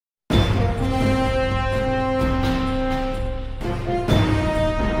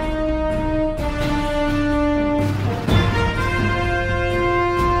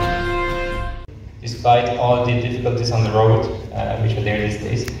all the difficulties on the road, which are there these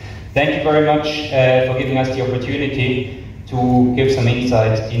days. Thank you very much for giving us the opportunity to give some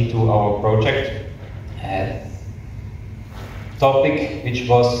insight into our project. Topic which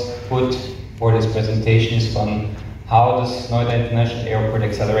was put for this presentation is on how does Noida International Airport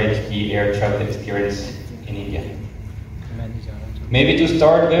accelerate the air travel experience in India. Maybe to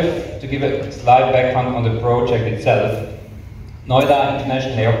start with, to give a slight background on the project itself. Noida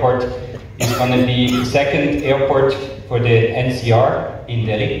International Airport is going to be the second airport for the NCR in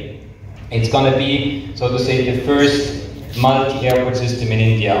Delhi. It's going to be, so to say, the first multi-airport system in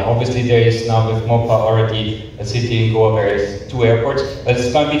India. Obviously there is now with MOPA already a city in Goa where there's 2 airports, but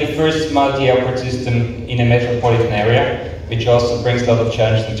it's going to be the first multi-airport system in a metropolitan area, which also brings a lot of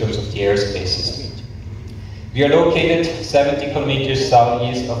challenges in terms of the airspace system. We are located 70 kilometers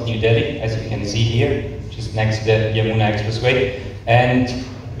southeast of New Delhi, as you can see here, just next to the Yamuna Expressway, and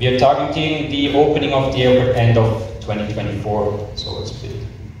we are targeting the opening of the airport end of 2024, so it's a bit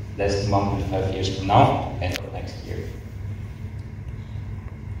less than 1.5 years from now, end of next year.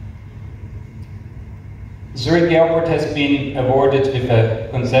 Zurich Airport has been awarded with a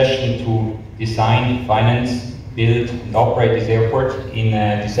concession to design, finance, build and operate this airport in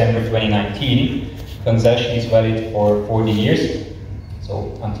December 2019. Concession is valid for 40 years,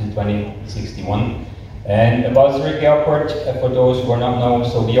 so until 2061. And about Zurich Airport, for those who are not known,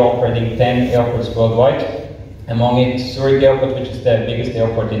 so we are operating 10 airports worldwide. Among it, Zurich Airport, which is the biggest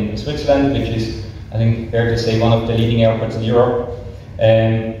airport in Switzerland, which is, I think, fair to say, one of the leading airports in Europe.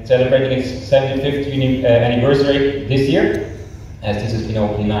 Celebrating its 75th anniversary this year, as this has been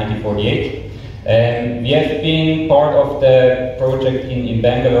opened in 1948. We have been part of the project in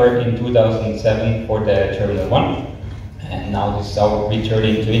Bangalore in 2007 for the Terminal 1, and now this is our return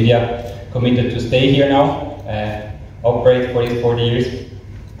to India, committed to stay here now, operate for these 40 years.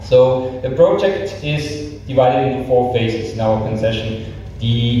 So the project is divided into 4 phases in our concession.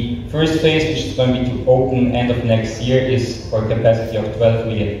 The first phase, which is going to be to open end of next year, is for a capacity of 12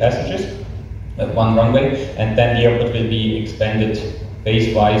 million passengers at 1 runway, and then the airport will be expanded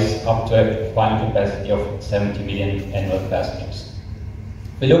phase-wise up to a final capacity of 70 million annual passengers.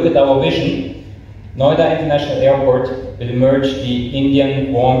 If we look at our vision, Noida International Airport will merge the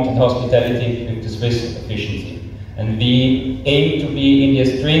Indian warmth and hospitality with the Swiss efficiency, and we aim to be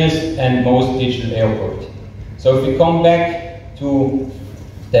India's greenest and most digital airport. So if we come back to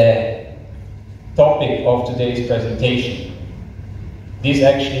the topic of today's presentation, this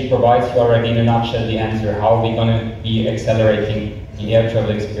actually provides you already in a nutshell the answer how we're going to be accelerating the air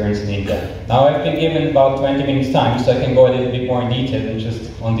travel experience in India. Now I've been given about 20 minutes time, so I can go a little bit more in detail than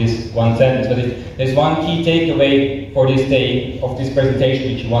just on this one sentence. But there's one key takeaway for this day of this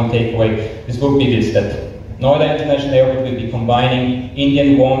presentation, which you want to take away. This would be this, that Noida International Airport will be combining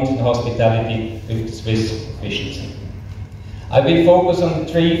Indian warmth and hospitality with Swiss efficiency. I will focus on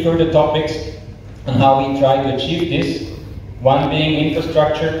 3 further topics on how we try to achieve this, one being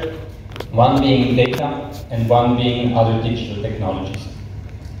infrastructure, one being data, and one being other digital technologies.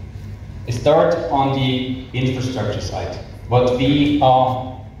 I start on the infrastructure side. What we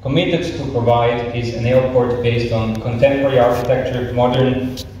are committed to provide is an airport based on contemporary architecture,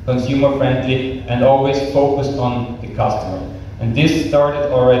 modern, consumer-friendly, and always focused on the customer. And this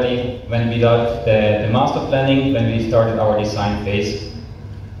started already when we did the master planning, when we started our design phase.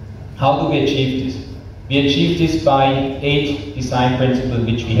 How do we achieve this? We achieve this by 8 design principles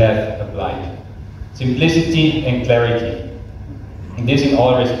which we have applied. Simplicity and clarity. And this in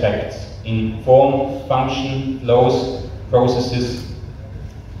all respects. In form, function, flows, processes,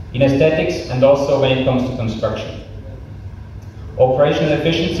 in aesthetics, and also when it comes to construction. Operational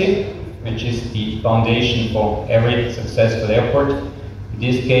efficiency, which is the foundation for every successful airport. In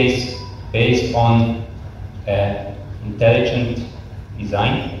this case, based on intelligent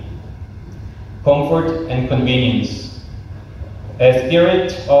design. Comfort and convenience. A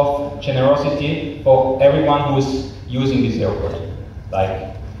spirit of generosity for everyone who is using this airport,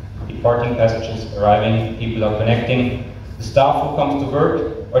 like departing passengers, arriving, people are connecting, the staff who comes to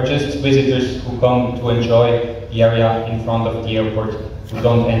work, or just visitors who come to enjoy the area in front of the airport who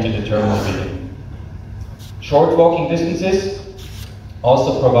don't enter the terminal building. Short walking distances,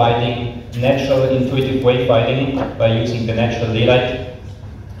 also providing natural intuitive wayfinding by using the natural daylight,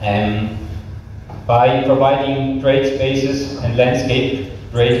 by providing great spaces and landscape,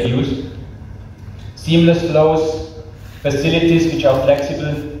 great views, seamless flows, facilities which are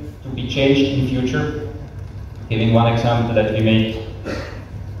flexible to be changed in future. Giving one example that we made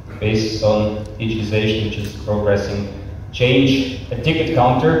based on digitization, which is progressing. Change a ticket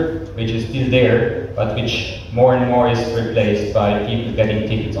counter, which is still there, but which more and more is replaced by people getting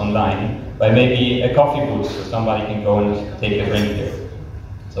tickets online, by maybe a coffee booth, so somebody can go and take a drink there.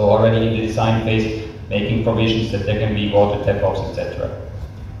 So already in the design phase, making provisions that there can be water tap-offs, etc.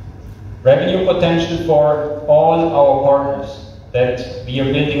 Revenue potential for all our partners, that we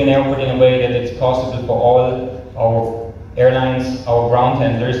are building an airport in a way that it's possible for all our airlines, our ground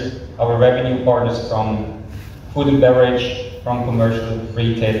handlers, our revenue partners from food and beverage, from commercial,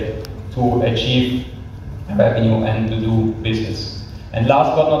 retail, to achieve revenue and to do business. And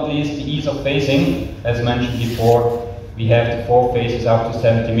last but not least, the ease of phasing. As mentioned before, we have the 4 phases up to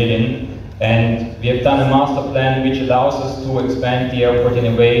 70 million, and we have done a master plan which allows us to expand the airport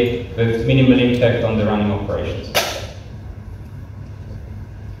in a way with minimal impact on the running operations.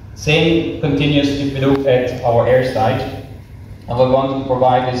 Same continues if we look at our airside. And what we want to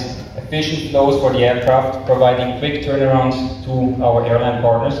provide is efficient flows for the aircraft, providing quick turnarounds to our airline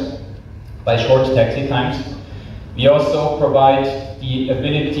partners by short taxi times. We also provide the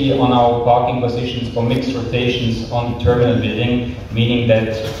ability on our parking positions for mixed rotations on the terminal building, meaning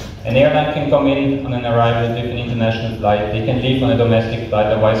that an airline can come in on an arrival with an international flight, they can leave on a domestic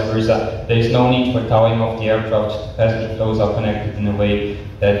flight or vice versa. There is no need for towing off the aircraft. Passenger flows are connected in a way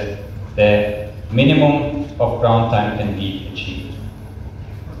that the minimum of ground time can be achieved.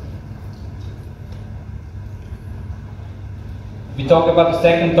 We talk about the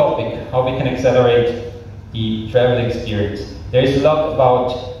second topic, how we can accelerate the travel experience. There is a lot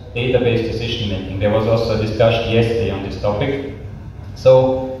about database decision making. There was also a discussion yesterday on this topic.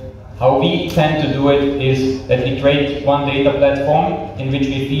 So how we tend to do it is that we create one data platform in which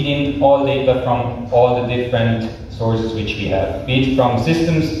we feed in all data from all the different sources which we have, be it from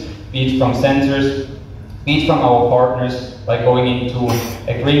systems, be it from sensors, be it from our partners, by going into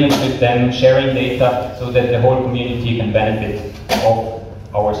agreements with them, sharing data so that the whole community can benefit of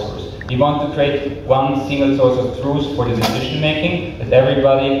our source. We want to create one single source of truth for the decision making, that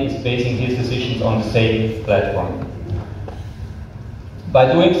everybody is basing his decisions on the same platform.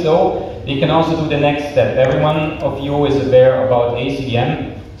 By doing so, we can also do the next step. Every one of you is aware about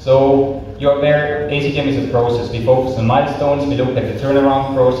ACDM. So you're aware ACDM is a process. We focus on milestones, we look at the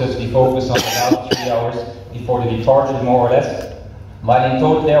turnaround process, we focus on the last 3 hours before the departure, more or less. While in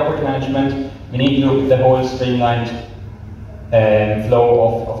total airport management, we need to look at the whole streamlined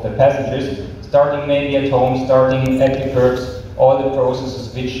flow of the passengers, starting maybe at home, starting at the curbs, all the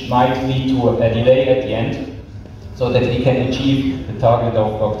processes which might lead to a delay at the end, so that we can achieve the target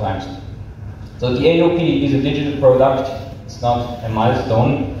of block times. So the AOP is a digital product, it's not a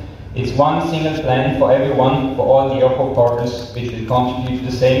milestone. It's one single plan for everyone, for all the airport partners, which will contribute to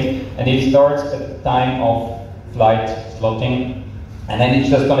the same, and it starts at the time of flight slotting, and then it's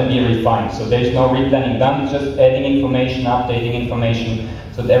just going to be refined. So there's no replanning done, it's just adding information, updating information,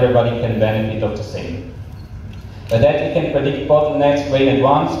 so that everybody can benefit of the same. By that we can predict bottlenecks way in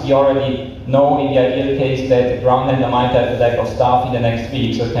advance. We already know in the ideal case that the ground handler might have a lack of staff in the next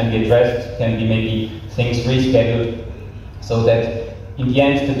week, so it can be addressed, can be maybe things rescheduled, so that in the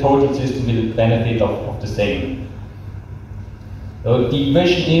end the total system will benefit of the same. So the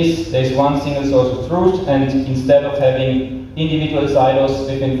vision is there's one single source of truth, and instead of having individual silos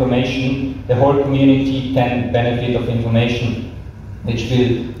with information, the whole community can benefit of information, which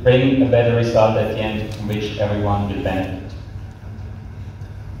will bring a better result at the end, from which everyone will benefit.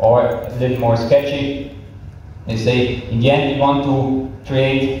 Or a little more sketchy, they say in the end we want to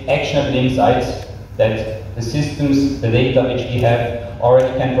create actionable insights that the systems, the data which we have,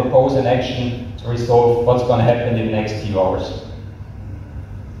 already can propose an action to resolve what's going to happen in the next few hours.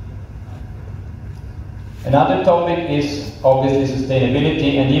 Another topic is obviously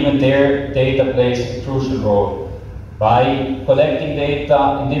sustainability, and even there data plays a crucial role. By collecting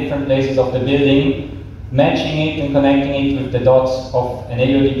data in different places of the building, matching it and connecting it with the dots of an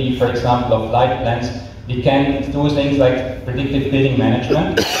AODB, for example, of light plans, we can do things like predictive building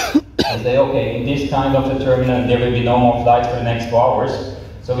management and say, okay, in this kind of the terminal there will be no more flights for the next 4 hours.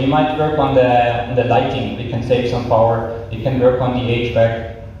 So we might work on the lighting, we can save some power, we can work on the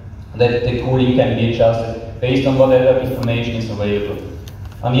HVAC, that the cooling can be adjusted based on whatever information is available.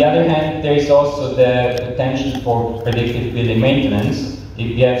 On the other hand, there is also the potential for predictive building maintenance.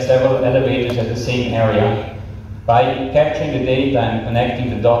 If we have several elevators at the same area, by capturing the data and connecting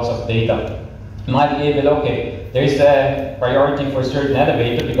the dots of data, you might be able, okay, there is a priority for a certain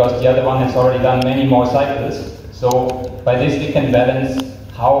elevator because the other one has already done many more cycles. So by this we can balance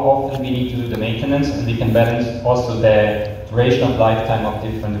how often we need to do the maintenance, and we can balance also the duration of lifetime of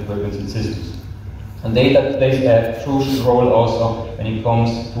different equipment and systems. And data plays a crucial role also when it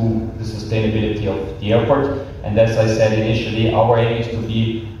comes to the sustainability of the airport. And as I said initially, our aim is to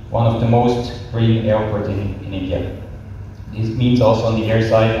be one of the most green airports in India. This means also on the air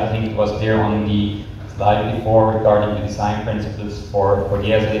side, I think it was there on the slide before regarding the design principles for the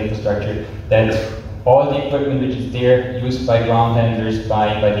airside infrastructure, that all the equipment which is there used by ground handlers,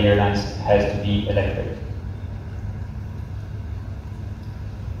 by the airlines, has to be electric.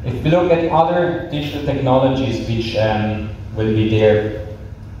 If we look at other digital technologies which will be there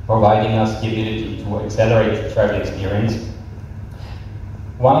providing us the ability to accelerate the travel experience,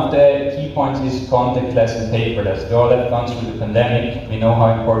 one of the key points is contactless and paperless. We all have gone through the pandemic. We know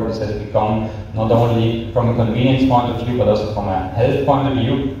how important this has become, not only from a convenience point of view, but also from a health point of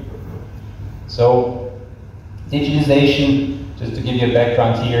view. So, digitalization, just to give you a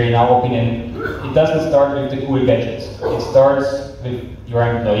background here, in our opinion, it doesn't start with the cool gadgets. It starts with your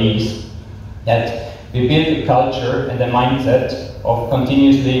employees, that we build a culture and a mindset of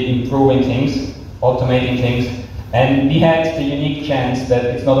continuously improving things, automating things. And we had the unique chance that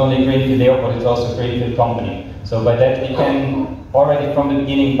it's not only a greenfield airport, it's also a greenfield company. So by that we can already from the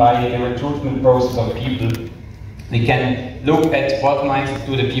beginning, by the recruitment process of people, we can look at what mindset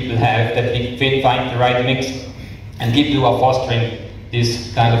do the people have, that we find the right mix, and people are fostering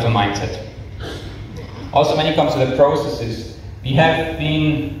this kind of a mindset. Also when it comes to the processes, we have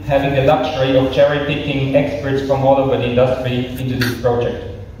been having the luxury of cherry-picking experts from all over the industry into this project.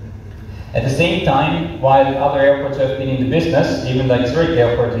 At the same time, while other airports have been in the business, even like Zurich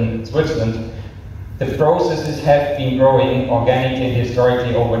Airport in Switzerland, the processes have been growing organically and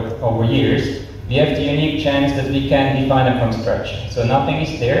historically over years. We have the unique chance that we can define them from scratch. So nothing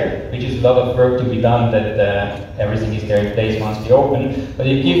is there, which is a lot of work to be done, that everything is there in place once we open, but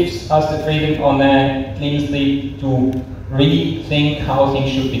it gives us the freedom on a clean slate to rethink how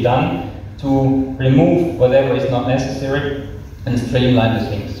things should be done, to remove whatever is not necessary, and streamline the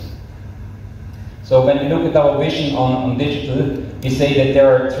things. So when we look at our vision on digital, we say that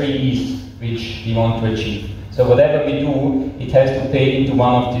there are 3 E's which we want to achieve. So whatever we do, it has to pay into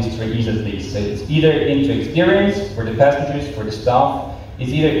one of these 3 E's at least. So it's either into experience for the passengers, for the staff,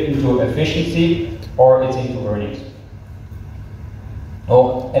 it's either into efficiency, or it's into earnings.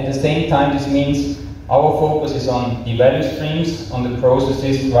 Oh, at the same time, this means our focus is on the value streams, on the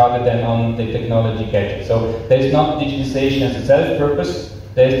processes, rather than on the technology gadget. So there is not digitization as a self-purpose,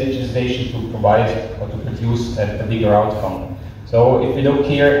 there is digitization to provide or to produce a bigger outcome. So if we look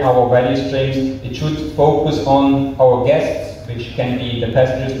here, our value streams, it should focus on our guests, which can be the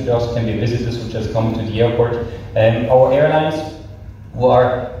passengers, but also can be visitors who just come to the airport. Our airlines,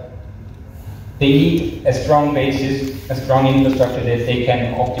 they need a strong basis, a strong infrastructure that they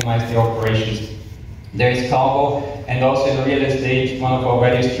can optimize the operations. There is cargo, and also in real estate, one of our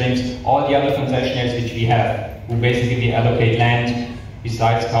value streams, all the other concessionaires which we have, who basically allocate land,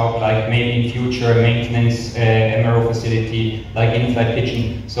 besides cargo, like maybe in future maintenance, MRO facility, like in-flight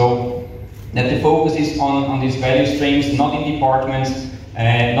kitchen. So that the focus is on these value streams, not in departments,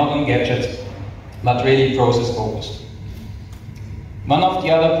 not on gadgets, but really process focused. One of the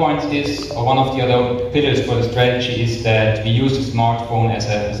other points is, or one of the other pillars for the strategy is that we use the smartphone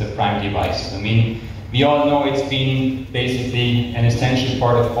as a prime device. I mean, we all know it's been basically an essential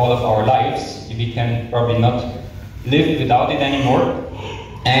part of all of our lives. We can probably not live without it anymore.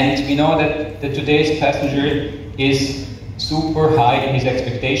 And we know that today's passenger is super high in his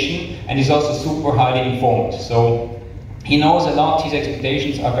expectation, and is also super highly informed. So he knows a lot, his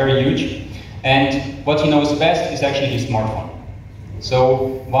expectations are very huge, and what he knows best is actually his smartphone.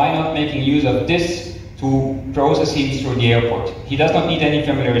 So why not making use of this to process him through the airport? He does not need any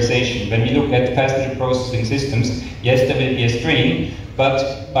familiarization. When we look at passenger processing systems, yes, there will be a screen,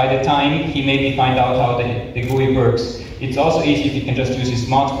 but by the time he maybe find out how the GUI works, it's also easy if he can just use his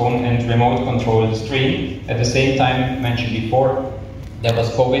smartphone and remote control the stream. At the same time, mentioned before, there was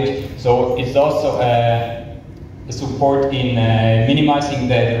COVID, so it's also a support in minimizing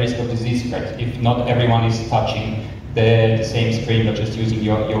the risk of disease spread, if not everyone is touching the same screen but just using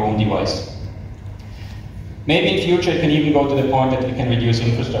your own device. Maybe in future it can even go to the point that we can reduce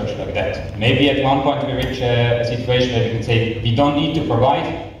infrastructure like that. Maybe at one point we reach a situation where we can say we don't need to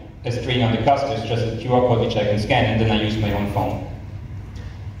provide a screen on the customer, it's just a QR code which I can scan, and then I use my own phone.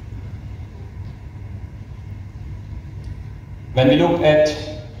 When we look at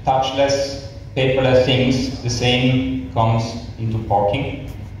touchless, paperless things, the same comes into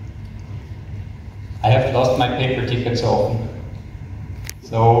parking. I have lost my paper ticket so often.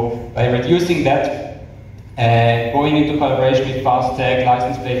 So by reducing that, going into collaboration with FastTag,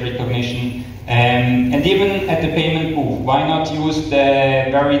 license plate recognition, and even at the payment booth, why not use the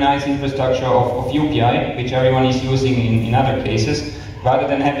very nice infrastructure of UPI, which everyone is using in other cases, rather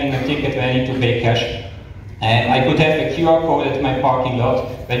than having a ticket where I need to pay cash. I could have a QR code at my parking lot,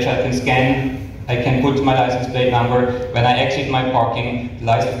 which I can scan. I can put my license plate number. When I exit my parking, the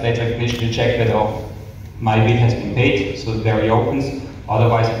license plate recognition will check whether my bill has been paid, so it very opens.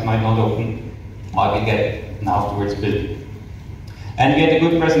 Otherwise, it might not open. I will get an afterwards bill. And we had a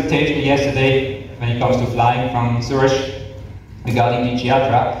good presentation yesterday when it comes to flying from Zurich regarding the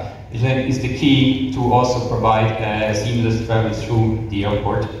GIATRA. Is the key to also provide seamless travel through the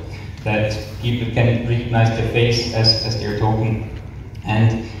airport, that people can recognize their face as they're talking,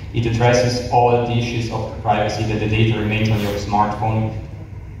 and it addresses all the issues of privacy, that the data remains on your smartphone,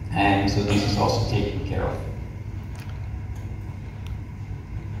 and so this is also taken care of.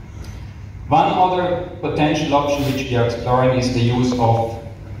 One other potential option which we are exploring is the use of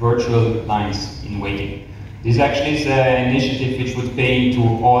virtual lines in waiting. This actually is an initiative which would pay into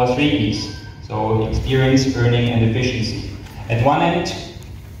all three E's, so experience, earning, and efficiency. At one end,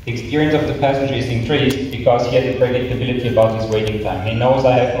 the experience of the passenger is increased because he has a predictability about his waiting time. He knows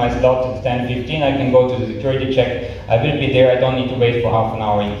I have my slot at 10:15, I can go to the security check, I will be there, I don't need to wait for half an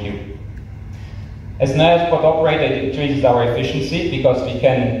hour in queue. As an airport operator, it increases our efficiency because we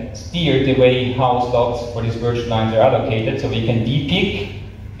can steer the way how slots for these virtual lines are allocated, so we can de-peak,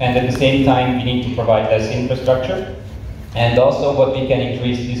 and at the same time we need to provide less infrastructure. And also what we can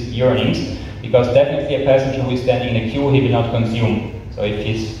increase is the earnings, because definitely a passenger who is standing in a queue, he will not consume. So if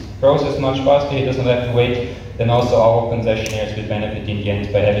his process much faster, he doesn't have to wait, then also our concessionaires will benefit in the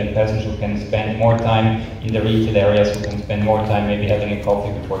end by having passengers who can spend more time in the retail areas, who can spend more time maybe having a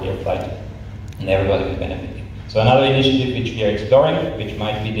coffee before their flight, and everybody will benefit. So another initiative which we are exploring, which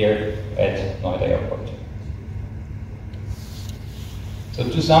might be there at Noida Airport. So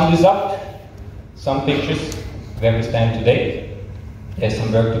to sum this up, some pictures where we stand today. There's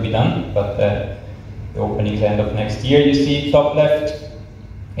some work to be done, but the opening is end of next year. You see top left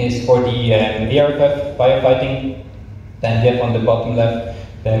is for the aircraft firefighting. Then we have on the bottom left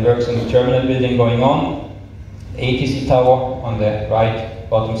the works on the terminal building going on. The ATC tower on the right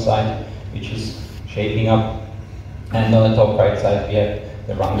bottom side, which is shaping up. And on the top right side we have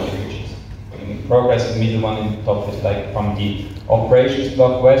the runway, which is in progress. The middle one in the top is like from the operations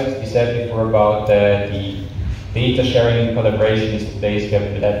block west. We said before about the data sharing and collaboration is the place where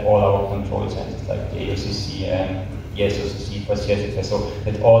we will have all our control centers, like the AOCC and the SOCC for CSFS, so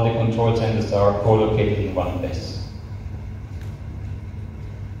that all the control centers are co-located in one place.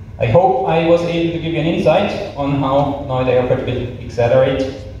 I hope I was able to give you an insight on how Noida Airport will accelerate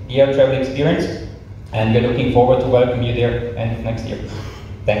the air travel experience, and we're looking forward to welcome you there end of next year.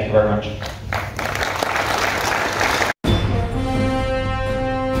 Thank you very much.